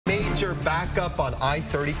major backup on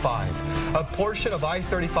I-35. A portion of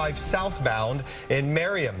I-35 southbound in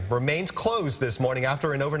Merriam remains closed this morning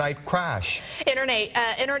after an overnight crash.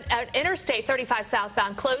 Interstate 35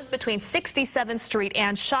 southbound closed between 67th Street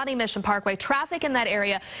and Shawnee Mission Parkway. Traffic in that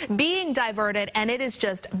area being diverted, and it is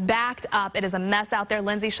just backed up. It is a mess out there.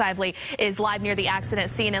 Lindsay Shively is live near the accident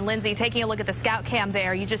scene. And Lindsay, taking a look at the scout cam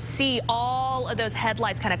there, you just see all of those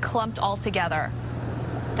headlights kind of clumped all together.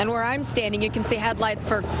 And where I'm standing, you can see headlights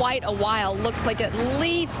for quite a while. Looks like at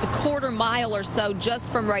least a quarter mile or so just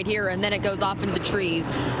from right here, and then it goes off into the trees.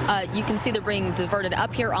 You can see they're being diverted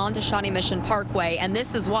up here onto Shawnee Mission Parkway, and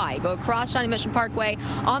this is why. Go across Shawnee Mission Parkway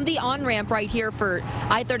on the on-ramp right here for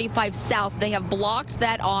I-35 South. They have blocked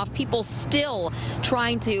that off. People still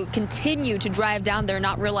trying to continue to drive down there,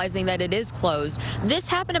 not realizing that it is closed. This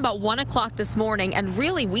happened about 1 o'clock this morning, and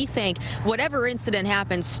really we think whatever incident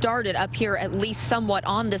happened started up here at least somewhat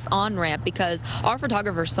on this on-ramp, because our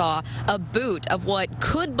photographer saw a boot of what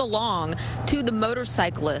could belong to the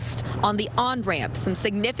motorcyclist on the on-ramp. Some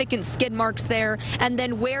significant skid marks there, and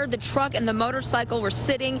then where the truck and the motorcycle were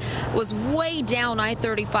sitting was way down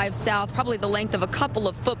I-35 South, probably the length of a couple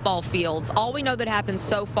of football fields. All we know that happened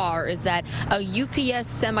so far is that a UPS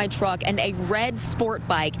semi-truck and a red sport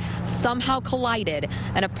bike somehow collided,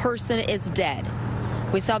 and a person is dead.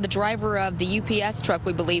 We saw the driver of the UPS truck,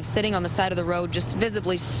 we believe, sitting on the side of the road, just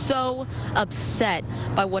visibly so upset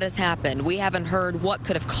by what has happened. We haven't heard what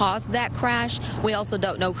could have caused that crash. We also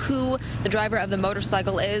don't know who the driver of the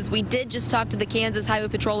motorcycle is. We did just talk to the Kansas Highway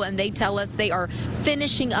Patrol, and they tell us they are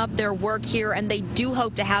finishing up their work here, and they do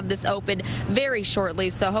hope to have this open very shortly,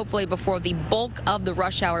 so hopefully before the bulk of the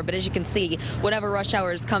rush hour. But as you can see, whatever rush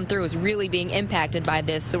hours come through is really being impacted by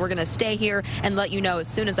this. So we're going to stay here and let you know as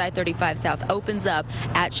soon as I-35 South opens up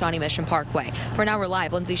at Shawnee Mission Parkway. For now, we're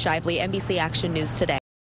live. Lindsay Shively, NBC Action News Today.